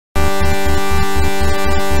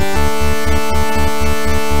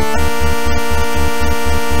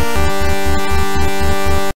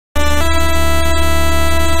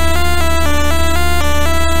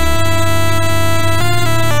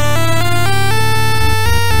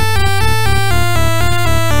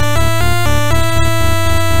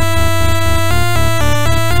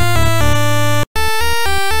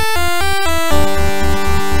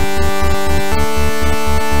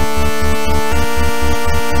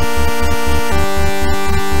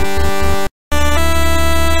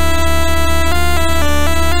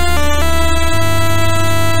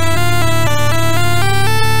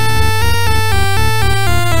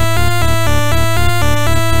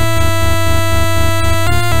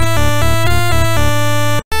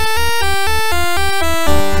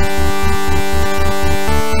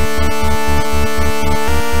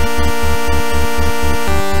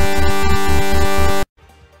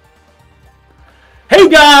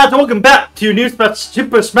lads, welcome back to new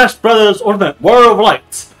Super Smash Bros. Ultimate World of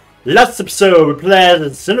Light. Last episode we played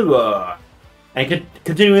as Cinema and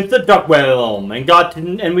continuing with the Dark Realm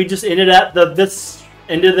and we just ended at the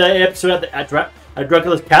episode at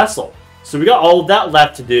Dracula's castle. So we got all of that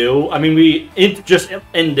left to do. I mean, we just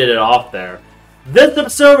ended it off there. This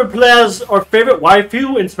episode we play as our favorite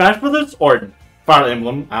waifu in Smash Bros. Or Fire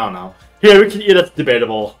Emblem. I don't know. Here we can. Yeah, that's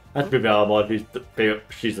debatable. That's debatable if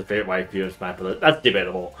she's the favorite waifu in Smash Bros. That's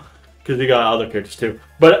debatable because we got other characters too.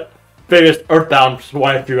 But favorite Earthbound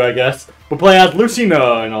waifu, I guess. We're playing as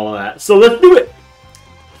Lucina and all of that. So let's do it.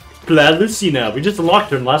 Play as Lucina. We just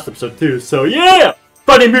unlocked her in the last episode too. So yeah,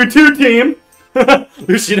 fighting Mewtwo team.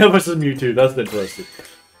 Lucina versus Mewtwo. That's interesting.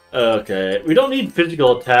 Okay, we don't need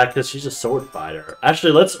physical attack because she's a sword fighter.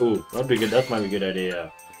 Actually, let's. Ooh, that'd be good. That might be a good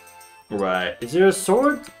idea. Right. Is there a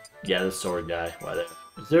sword? Yeah, the sword guy. Right there.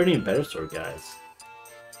 Is there any better sword guys?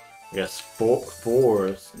 I guess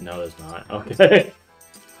fours. No, there's not. Okay.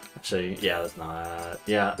 Actually, yeah, there's not.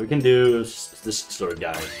 Yeah, we can do this sword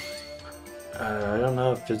guy. I don't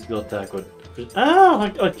know if physical attack would.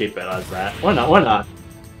 Oh, I'll keep it as that. Why not? Why not?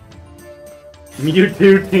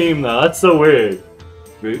 Mewtwo team though. That's so weird.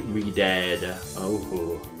 We dead.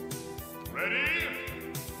 Oh.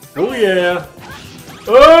 Ready? Oh yeah.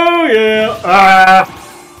 Oh yeah. Ah.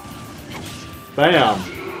 Bam.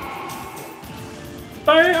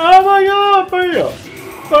 Bam. Oh my god. Bam.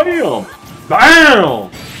 Bam.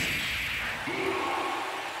 Bam.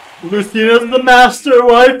 Lucina's the master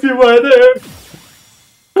waifu right there.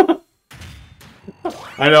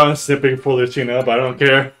 I know I'm sipping for Lucina, but I don't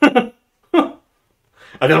care.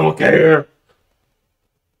 I don't care.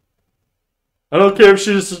 I don't care if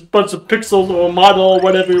she's just a bunch of pixels or a model or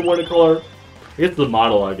whatever you want to call her. I guess the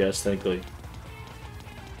model, I guess, technically.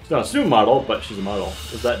 She's not a super model, but she's a model.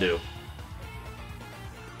 What does that do?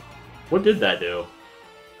 What did that do?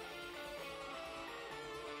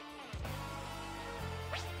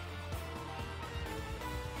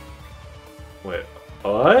 Wait,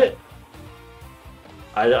 what?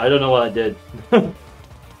 I don't know what I did. I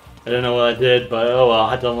don't know what I did, but oh well,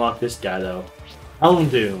 I had to unlock this guy though.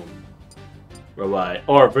 Doom. Right.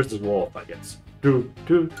 Or versus Wolf, I guess.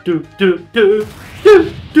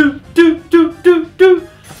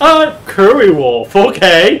 Curry Wolf,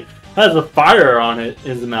 okay. Has a fire on it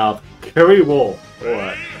in his mouth. Curry Wolf.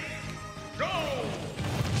 What?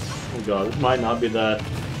 Oh god, this might not be that.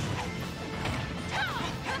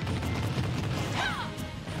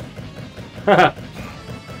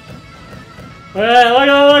 Hey, look at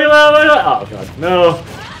that! Oh god, no!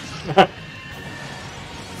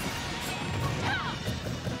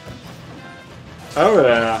 Oh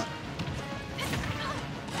yeah!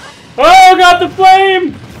 Oh god, the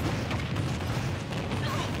flame!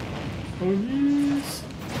 Oh yes!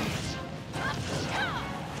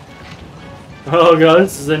 Oh god,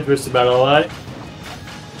 this is interesting battle, right?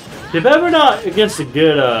 You're ever not against a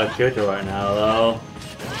good character right now, though.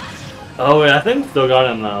 Oh yeah, I think still got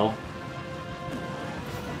him though.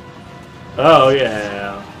 Oh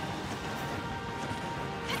yeah.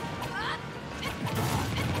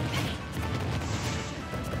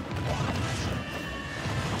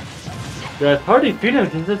 Yeah, it's hard to defeat him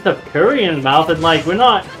because it's a curry in his mouth and like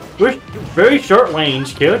we're very short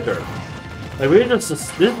range character. Like we just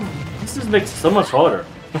this makes it so much harder.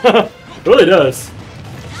 It really does.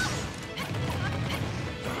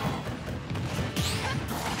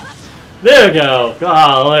 There we go.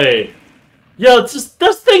 Golly. Yo, it's just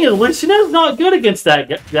this thing is Lucina's not good against that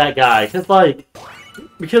guy because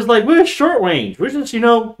we're short range. We're just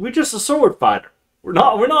we're just a sword fighter. We're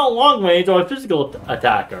not long range or a physical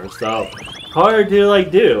attacker, so hard to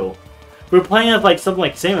do. We're playing as something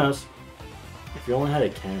like Samus. If you only had a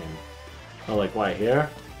cannon. Oh, like right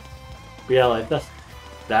here. But yeah, like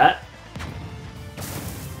that.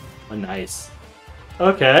 Oh, nice.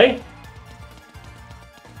 Okay.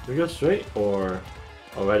 Do we go straight or?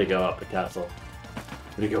 Oh, ready to go up the castle.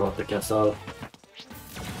 Ready to go up the castle.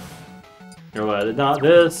 You're right, not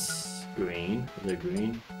this. Green. Is it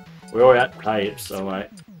green? Where are we at? Types. Alright.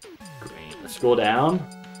 Green. Let's scroll down.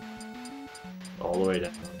 All the way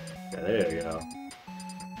down. Yeah, there you go.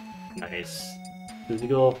 Nice.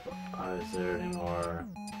 Physical. Is there any more?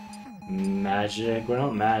 Magic? We're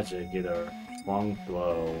not magic either. Strong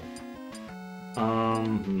throw.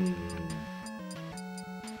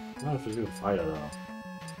 Not a physical fighter though.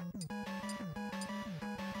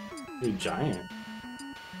 Dude, giant.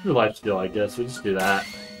 The life steal, I guess. We just do that.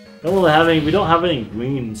 We don't have any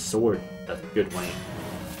green sword. That's a good one.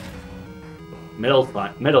 Metal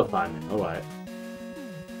climbing. Alright.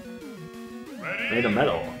 Made of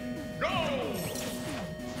metal. Go!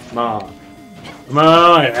 Come on. Come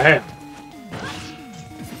on, yeah.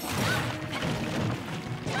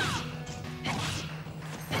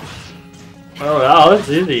 Oh wow, that's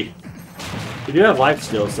easy. You do have life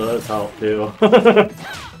steal, so that's help too. I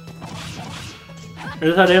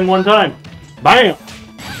just had to hit him one time. Bam!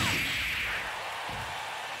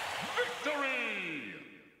 Victory!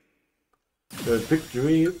 Good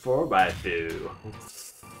victory for Baifu.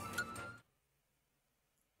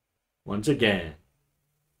 Once again.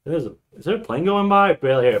 Is there a plane going by? I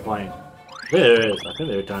barely hear a plane. There is. I think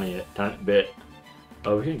they're a tiny bit.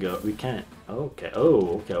 Oh, we can go. We can't. Okay.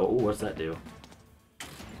 Oh, okay. Oh, what's that do?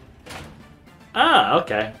 Ah,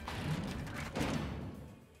 okay.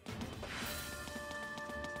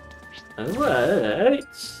 Alright.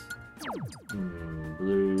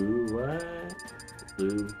 Blue, what?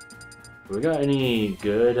 Blue. We got any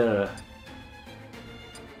good,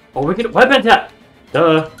 Oh, we can weapon attack!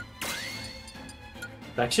 Duh.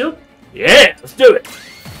 Back shield? Yeah, let's do it!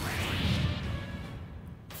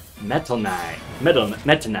 Metal Knight. Metal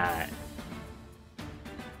Knight.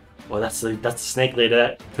 Well, that's the snake lady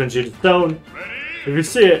that turns you to stone. If you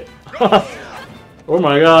see it. Oh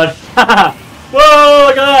my god. Whoa,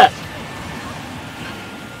 look at that!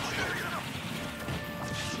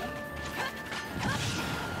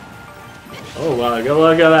 Oh wow, go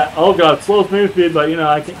look at that. Oh god, slow move speed, but you know,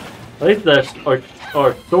 I can at least the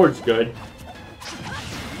our sword's good.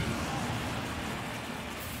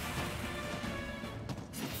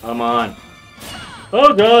 Come on.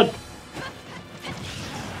 Oh god!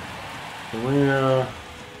 Can we,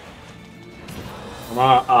 come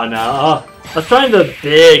on. Oh no. Oh, I was trying the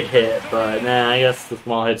big hit, but nah, I guess the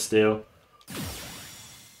small hits do.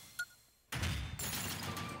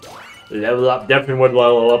 Level up. Definitely would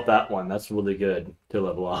level up that one. That's really good to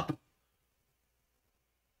level up.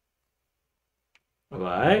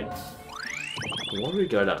 Alright. What do we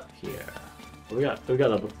got up here? We got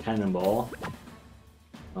a cannonball.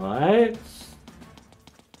 Alright.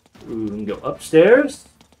 Ooh, we can go upstairs.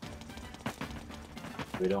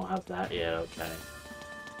 We don't have that yet, okay.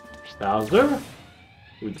 Bowser?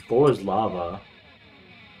 Ooh, the floor is lava.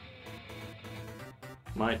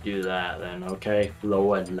 Might do that then, okay.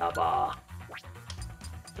 Floor and lava.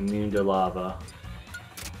 Immune to lava.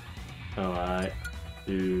 Alright.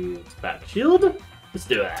 Do back shield? Let's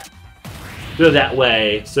do that. Do it that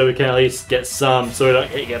way, so we can at least get some, so we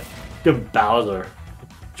don't get good Bowser.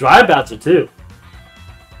 Dry Bowser too.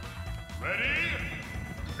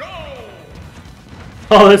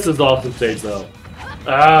 Oh, this is awesome stage though.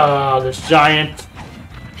 Ah, this giant.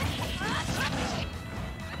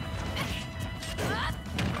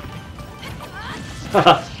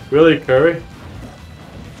 Really, Curry?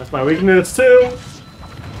 That's my weakness too.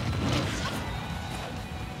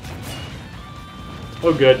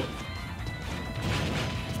 Oh, good.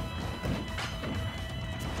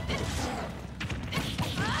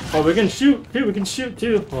 Oh, we can shoot too. We can shoot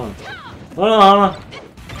too. Hold on. Hold on, hold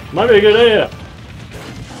on. Might be a good idea.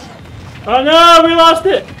 Oh no, we lost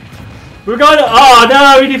it! We got it! Oh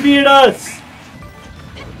no, he defeated us!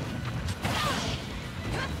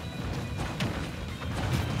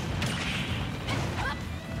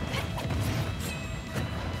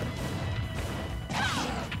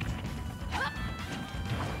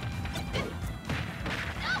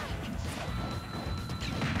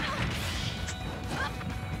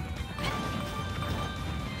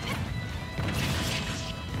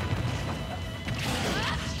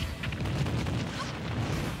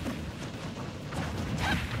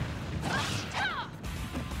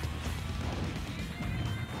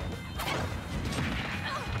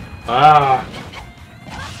 Ah.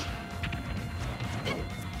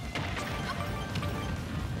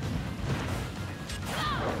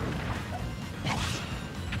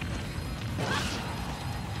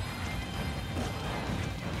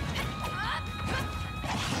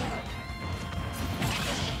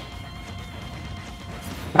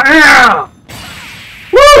 Bam!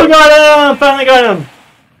 Woo! Got him! Finally got him!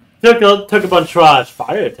 Took a bunch of tries.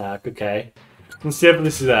 Fire attack, okay. Let's see if we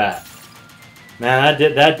see that.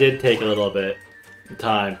 Man, that did take a little bit of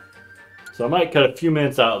time. So I might cut a few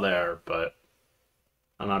minutes out there, but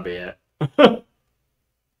I'm not be it.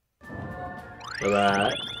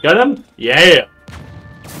 Alright. Got him? Yeah!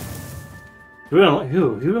 Who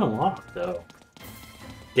unlocked though?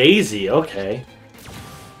 Daisy, okay.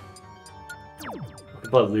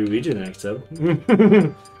 About Luigi next up.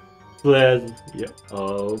 Blaz, yeah.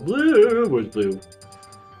 Oh, blue. Where's blue?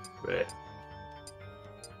 Right.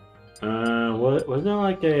 Wasn't there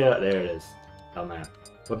like a, there it is. Down there.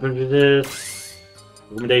 Weapon for this.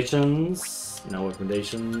 Recommendations. No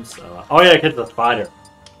recommendations. Oh yeah, I get the spider.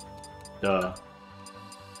 Duh.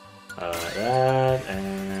 That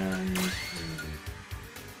and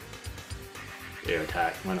air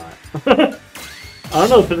attack. Why not? I don't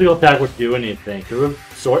know if physical attack would do anything. We're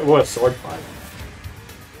a sword fight.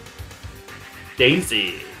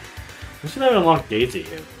 Daisy. We should have unlocked Daisy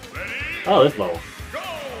here. Oh, this level.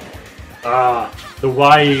 The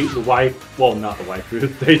Y, well, not the waifu.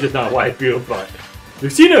 Daisy's not a waifu, but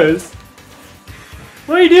Lucina is.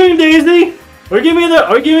 What are you doing, Daisy? Are you giving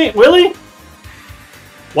me, Willie?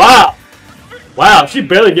 Wow. Wow, she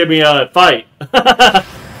barely gave me a fight.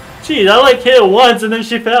 Jeez, I like hit her once and then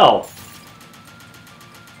she fell.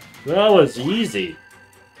 That was easy.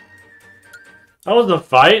 That wasn't a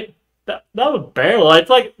fight. That was barely. It's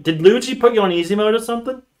like, did Luigi put you on easy mode or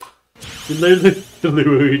something? Did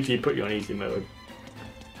Luigi put you on easy mode?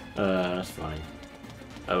 That's funny.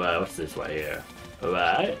 Alright, what's this right here?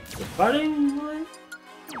 Alright, the fighting line?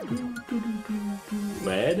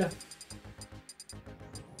 Red?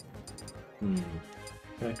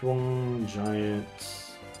 Attack one, giant.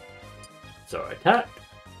 So attack.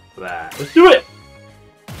 Alright, let's do it!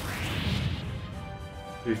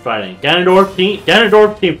 We're fighting. Ganondorf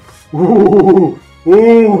team. Ooh!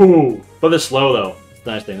 Ooh! But they're slow though. It's a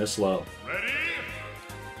nice thing, they're slow. Ready?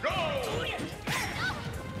 Go!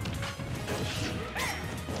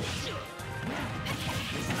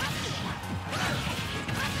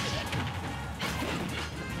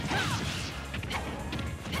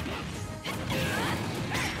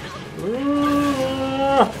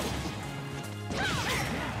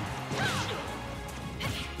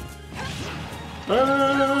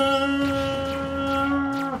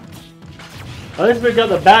 At least we got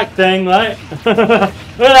the back thing, right? Look at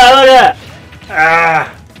that!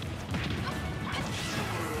 Ah!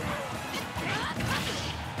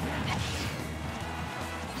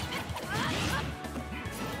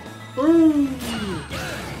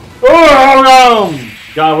 Oh no!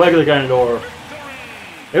 Got a regular Ganondorf.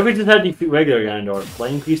 If we just had to defeat regular Ganondorf,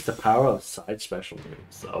 playing increase the power of side special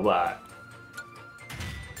moves. Alright.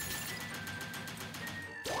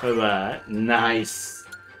 Alright, nice.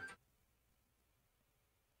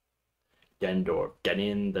 Ganondorf, get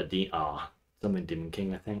in the something Demon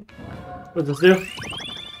King, I think. What does this do?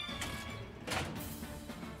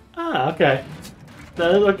 Ah, okay.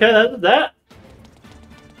 That's that.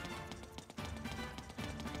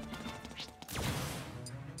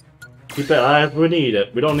 Keep it alive if we need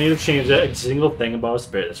it. We don't need to change a single thing about our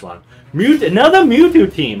spirit this one. Another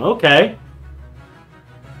Mewtwo team, okay.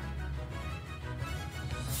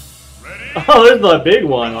 Ready? Oh, there's the big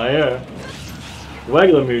one right here.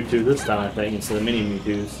 Regular Mewtwo this time, I think, instead of mini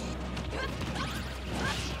Mewtwo's.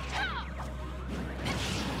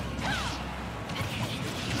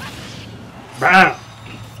 Bam!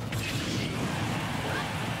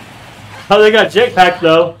 Oh, they got jetpack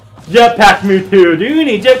though. Jetpack Mewtwo. Do you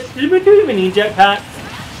need Mewtwo even need jetpack?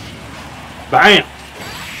 Bam!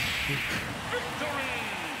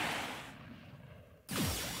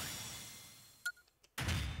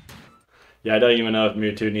 Yeah, I don't even know if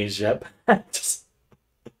Mewtwo needs jetpack.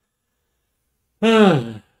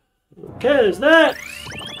 Okay, there's that.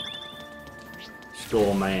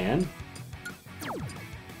 Skull Man.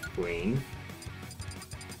 Green.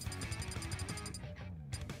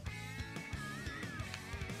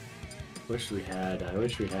 I wish we had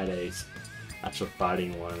a actual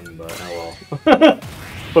fighting one, but oh well.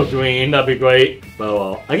 For green, that'd be great. But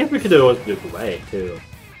well, I guess we could do it with the way too.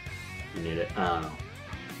 You need it. I don't know.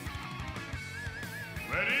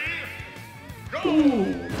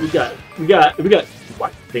 Ooh, we got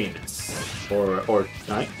white famous or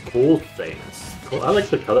not cool famous. Cool. I like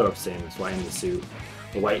the color of Samus white in the suit.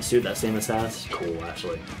 The white suit that Samus has. Cool,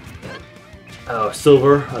 actually. Oh,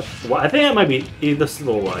 silver. I think it might be either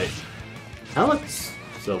silver or white. That looks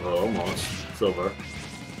silver, almost silver.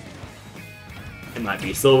 It might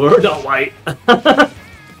be silver, not white.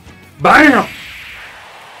 Bam!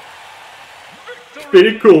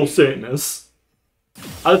 Pretty cool, Samus.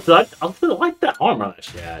 I like that armor that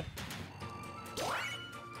she had.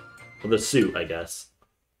 Well, the suit, I guess.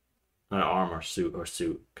 Not an armor, suit,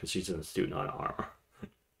 because she's in a suit, not an armor.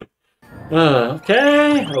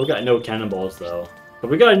 Okay. Oh, we got no cannonballs, though. But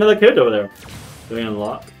we got another kid over there. Do we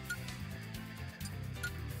unlock?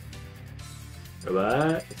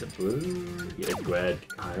 Alright. It's a blue. Yeah, it's red.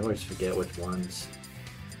 I always forget which ones.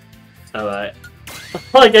 Alright.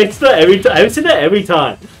 Like, I say that every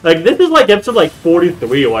time. Like, this is like episode like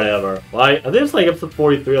 43 or whatever. Right? I think it's like episode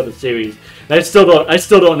 43 of the series. And I still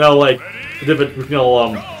don't know like the difference between a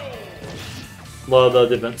lot of the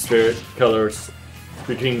different spirit colors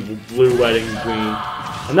between blue, red, and green.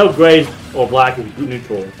 I know gray or black is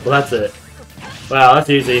neutral, but that's it. Wow, that's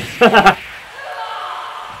easy.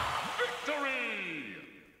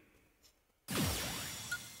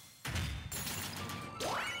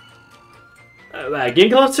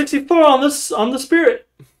 Getting close 64 on the spirit.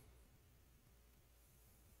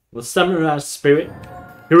 Let's summon our spirit.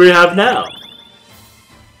 Here we have now.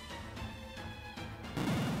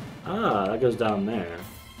 Ah, that goes down there.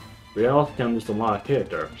 We also can just unlock a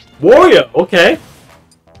character. Warrior! Okay.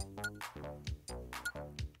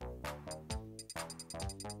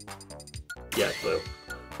 Yeah, blue.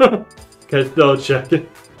 Okay, still checking.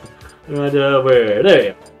 Right over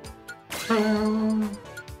there.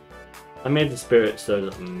 I made the spirit so it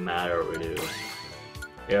doesn't matter what we do.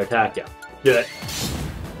 Air attack, yeah. Do it.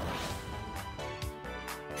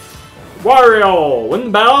 Wario! Win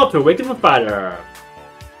the battle to awaken the fighter.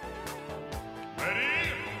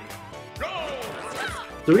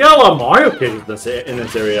 So we got a lot of Mario characters in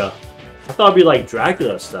this area. I thought it'd be like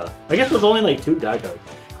Dracula stuff. I guess there's only like 2 Dracula.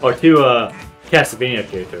 Or 2 Castlevania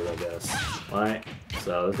characters, I guess. Right?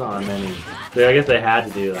 So there's not many. So I guess they had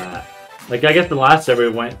to do that. Like, I guess the last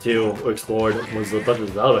area we went to, explored, was a bunch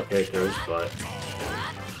of Zelda characters, but...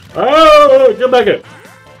 Oh! Get back in!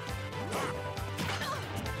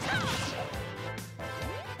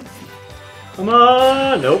 Come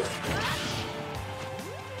on! Nope.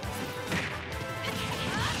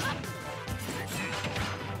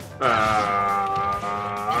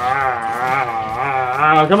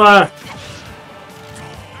 Come on!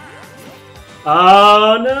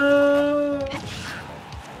 Oh no!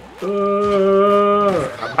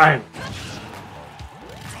 Bang!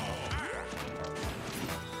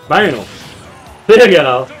 Bang! There you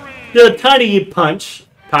go. Did a tiny punch,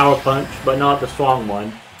 power punch, but not the strong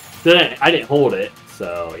one. I didn't hold it,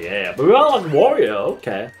 so yeah. But we all like Wario.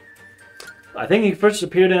 Okay. I think he first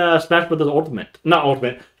appeared in Smash Brothers Ultimate. Not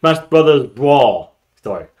Ultimate. Smash Brothers Brawl.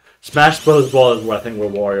 Sorry. Smash Brothers Brawl is where I think where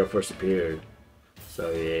Wario first appeared.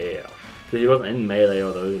 So yeah. So he wasn't in Melee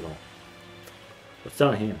or the original. What's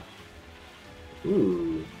down here?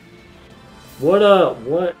 Ooh.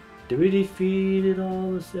 What? Did we defeat it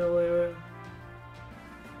all this area?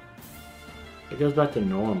 It goes back to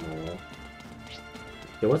normal.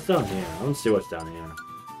 Yeah, what's down here? I want to see what's down here.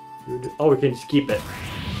 Oh, we can just keep it.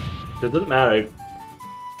 It doesn't matter. It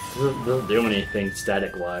doesn't do anything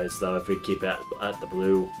static-wise, though, if we keep it at the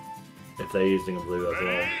blue. If they're using a blue as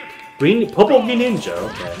well. Purple Ninja,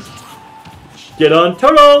 okay. Get on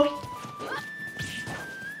Turtle!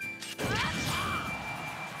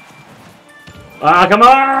 Ah, come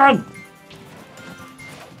on!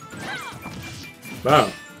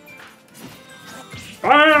 Bam.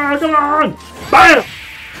 Ah, come on! Bam!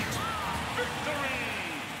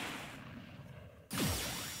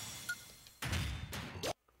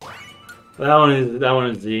 That one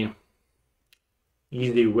is the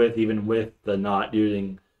easy with, even with the not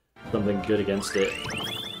using something good against it.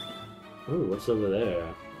 Ooh, what's over there?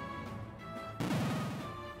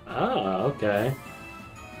 Ah, okay.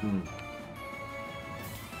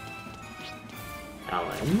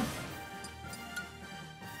 Alan.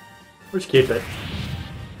 Let's keep it.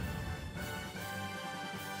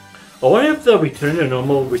 I wonder if the return to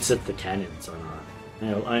normal resets the cannons or not.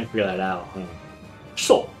 I didn't figure that out.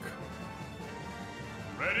 Shulk.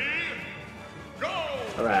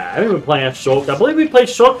 Alright, I haven't been playing Shulk. I believe we played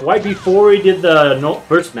Shulk right before we did the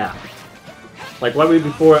first map. Like right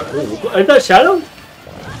before. Oh, is that Shadow?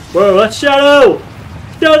 Whoa, that's Shadow!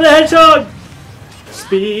 Shadow the Hedgehog!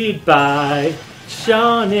 Speed by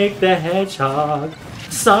Sonic the Hedgehog.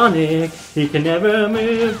 Sonic, he can never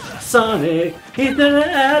move. Sonic, he's an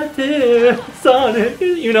attitude. Sonic,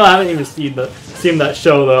 you know I haven't even seen that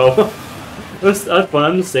show though. That's fun.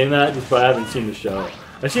 I'm just saying that just but I haven't seen the show.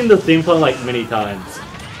 I've seen the theme song like many times.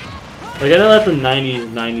 Like I know that's a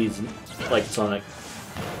 90s like Sonic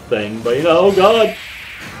thing, but you know, oh god.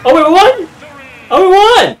 Oh we won! Oh we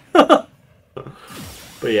won!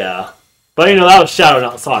 But yeah. But you know that was Shadow,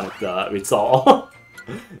 not Sonic that we saw.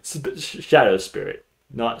 Shadow Spirit,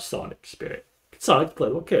 not Sonic Spirit. Sonic's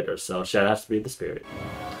playable character, so Shadow has to be the spirit.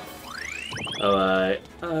 Alright.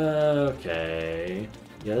 Okay.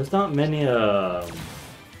 Yeah, there's not many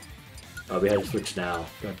Oh, we had to switch now.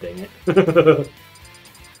 God dang it.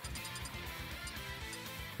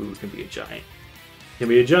 Ooh, can be a giant. Can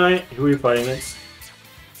be a giant. Who are you fighting against?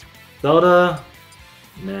 Zelda?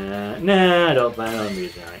 Nah, I don't plan on being a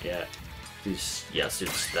giant yet. Yes,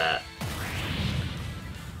 it's that.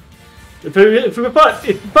 If we fought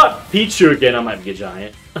Pichu again, I might be a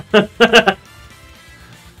giant. That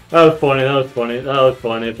was funny. That was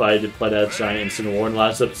funny if I did play that giant Instant War in the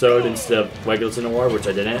last episode instead of regular Instant War, which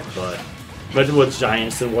I didn't. But imagine with giant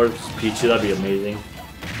Instant War Pichu, that'd be amazing.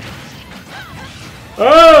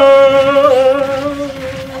 Oh!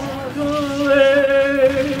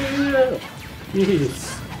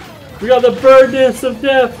 Yes. We got the birdness of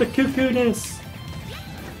death, the cuckoo-ness.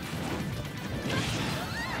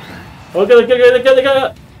 Oh, go.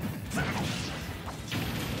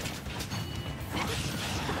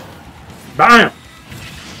 Bam!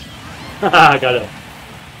 I got it.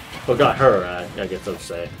 Oh, got her, I guess I would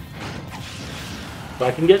say. If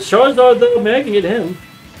I can get Charizard though, maybe I can get him.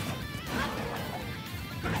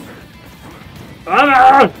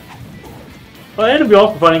 Ah! Oh, and it'll be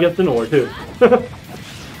awful fun against the Nord too.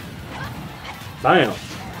 Bam!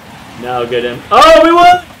 Now get him. Oh, we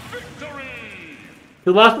won!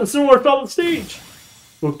 The last Incineroar fell on the stage!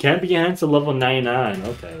 Ooh, can't be enhanced to level 99.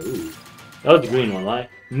 Okay, ooh. That was the green one, right?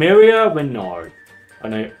 Maria Renard. I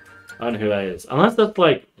don't know who that is. Unless that's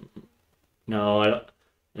like... No, I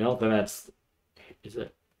don't think that's... Is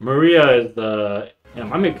it? Maria is the... Yeah,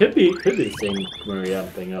 I mean, it could be the same Maria I'm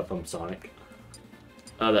thinking of from Sonic.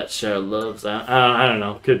 Oh, that Cher loves... I don't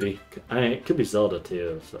know. Could be. I mean, it could be Zelda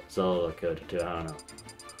too. Zelda could too. I don't know.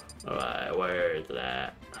 Alright, where is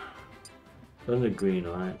that? Those are green,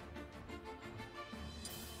 right?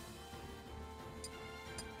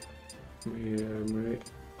 Maria.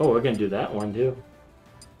 Oh, we're gonna do that one too.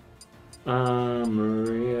 Maria.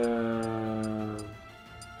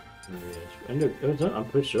 I'm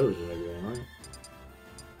pretty sure it was in the green, right?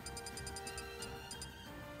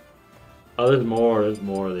 Oh, there's more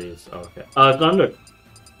of these. Okay. It's under.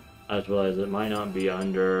 I just realized it might not be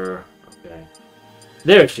under. Okay.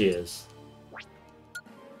 There she is.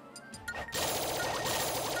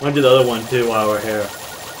 I'm gonna do the other one too while we're here.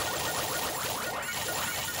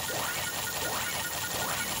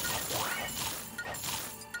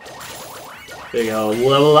 There you go.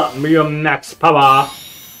 Level up your max power.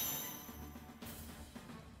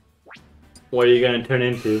 What are you gonna turn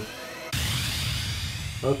into?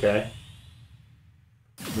 Okay.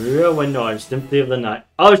 Maria Winard, Symphony of the Night.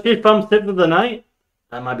 Oh, she's from Symphony of the Night?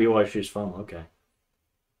 That might be why she's from. Okay.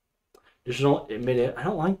 Additional, I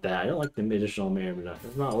don't like that. I don't like the additional mirror.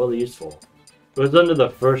 It's not really useful. It was under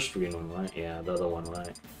the first green one, right? Yeah, the other one,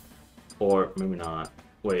 right? Or maybe not.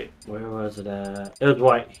 Wait, where was it at? It was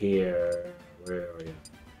right here. Where are you?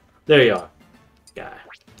 There you are. Guy.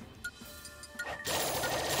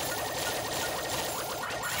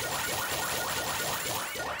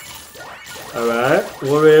 Alright, what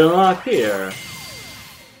do we unlock here?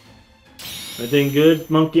 Anything good,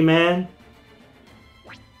 Monkey Man?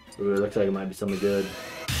 Ooh, it looks like it might be something good.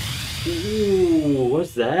 Ooh,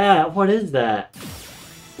 what's that? What is that?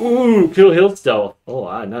 Ooh, Kill Hill Stealth.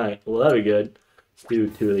 Oh, nice. Well, that'd be good. Let's do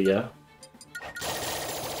 2 of ya.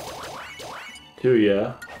 2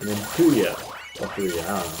 ya, and then 2 ya. Or 3 ya,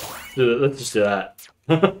 I don't know. Let's just do that.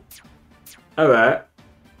 Alright.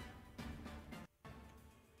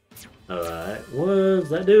 Alright, what does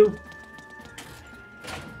that do?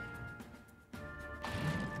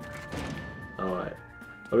 Alright.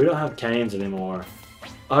 Oh, we don't have cannons anymore.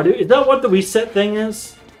 Oh, dude, is that what the reset thing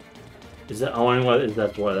is? Is that? I wonder what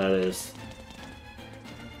that's what that is.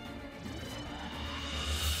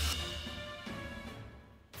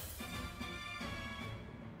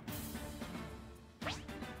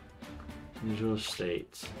 Usual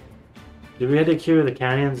states. Did we have to cure the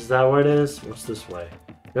canyons? Is that where it is? What's this way?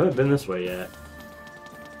 We haven't been this way yet.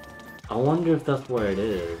 I wonder if that's where it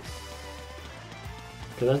is.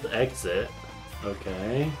 Cause that's exit.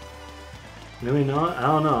 Okay. Maybe not? I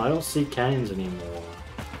don't know. I don't see canyons anymore.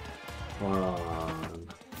 Hold on.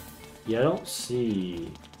 Yeah, I don't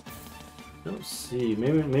see.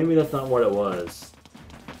 Maybe that's not what it was.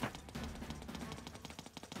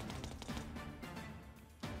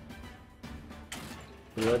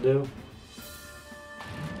 What does that do?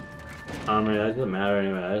 I mean, that doesn't matter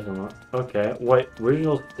anyway. That doesn't. Okay. Wait.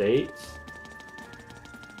 Original states?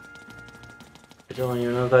 I don't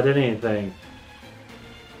even know if that did anything.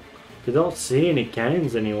 I don't see any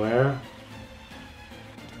canyons anywhere.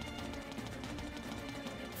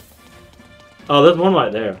 Oh, there's one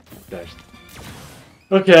right there. Okay.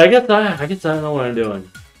 Okay, I guess I know what I'm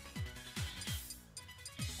doing.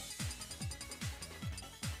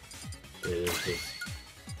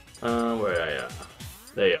 Where are you?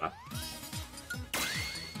 There you are.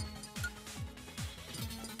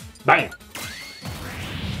 Bang!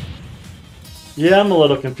 Yeah, I'm a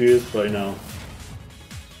little confused, but you know.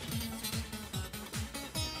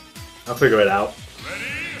 I'll figure it out.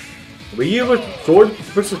 Ryu with sword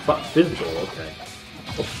versus physical, okay.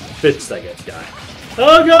 Oh, fits, I guess, guy.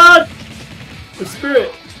 Oh god! The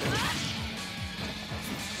spirit!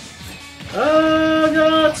 Oh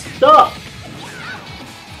god, stop!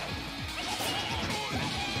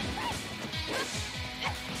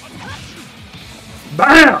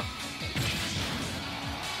 BAM!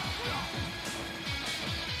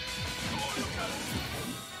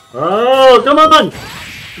 Oh, come on!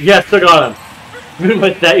 Yes, I got him.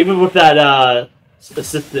 even with that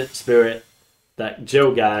assistant spirit, that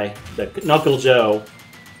Joe guy, that Knuckle Joe,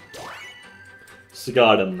 still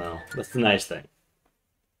got him though. That's the nice thing.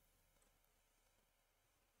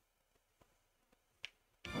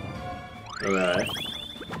 Alright.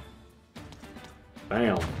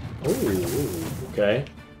 Bam. Ooh, okay.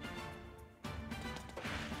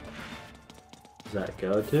 Does that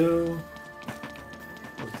go to?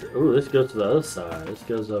 Ooh, this goes to the other side. This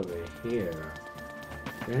goes over here.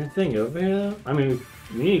 Anything over here? I mean,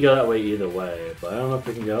 we need to go that way either way, but I don't know if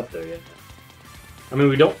we can go up there yet. I mean,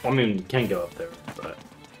 we don't. I mean, we can go up there, but.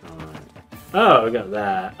 Alright. Oh, we got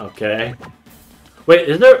that. Okay. Wait,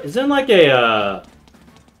 is there like a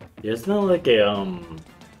isn't there like a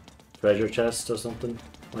treasure chest or something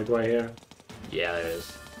like right here? Yeah, there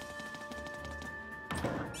is.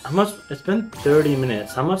 How much? It's been 30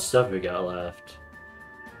 minutes. How much stuff we got left?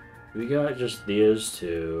 We got just these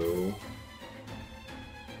two.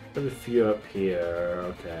 There's a few up here.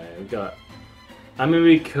 Okay, we got. I mean,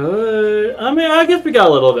 we could. I mean, I guess we got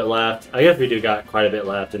a little bit left. I guess we do got quite a bit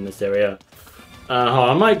left in this area. Hold on,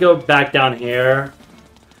 I might go back down here.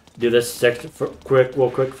 Do this section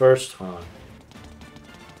real quick first. Hold on.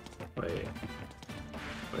 Wait.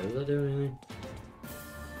 Does that do anything?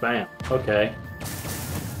 Bam. Okay.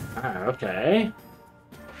 Ah, okay.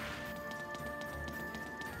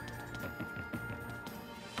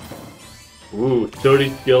 Ooh,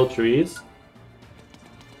 30 skill trees.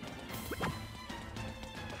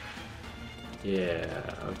 Yeah,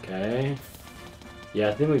 okay. Yeah,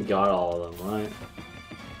 I think we got all of them, right?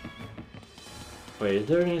 Wait, is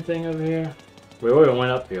there anything over here? We already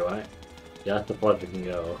went up here, right? Yeah, that's the part we can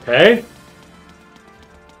go. Okay.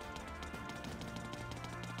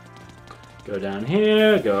 Go down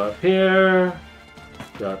here, go up here,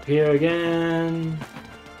 go up here again.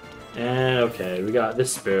 And okay, we got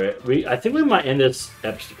this spirit. I think we might end this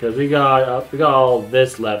episode because we got all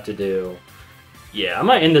this left to do. Yeah, I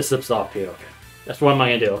might end this episode off here. Okay, that's what I'm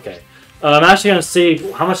gonna do. Okay, I'm actually gonna see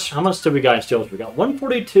how much do we got in steals. We got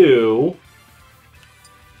 142.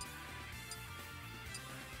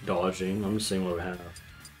 Dodging. I'm just seeing what we have.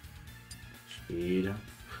 Speed.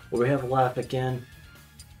 What do we have left again?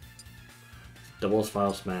 Doubles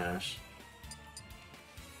file smash.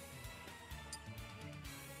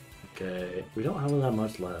 Okay, we don't have that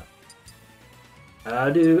much left.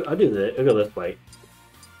 I'll do this. I'll go this way.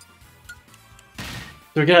 So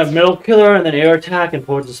we're gonna have middle killer and then air attack and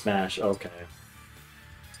poison smash. Okay.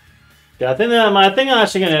 Yeah, I think I'm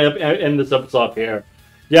actually gonna end this episode off here.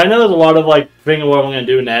 Yeah, I know there's a lot of like thinking what I'm gonna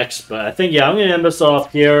do next, but I think I'm gonna end this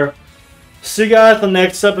off here. See you guys in the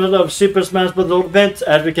next episode of Super Smash Bros. Ultimate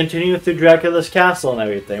as we continue through Dracula's castle and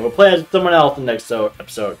everything. We'll play as someone else in the next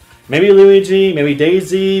episode. Maybe Luigi, maybe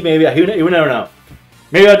Daisy, maybe you never know.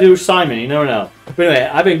 Maybe I'll do Simon, you never know. But anyway,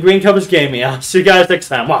 I've been GreenCobrasGaming. I'll see you guys next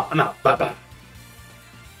time. Wow, I'm out. Bye bye.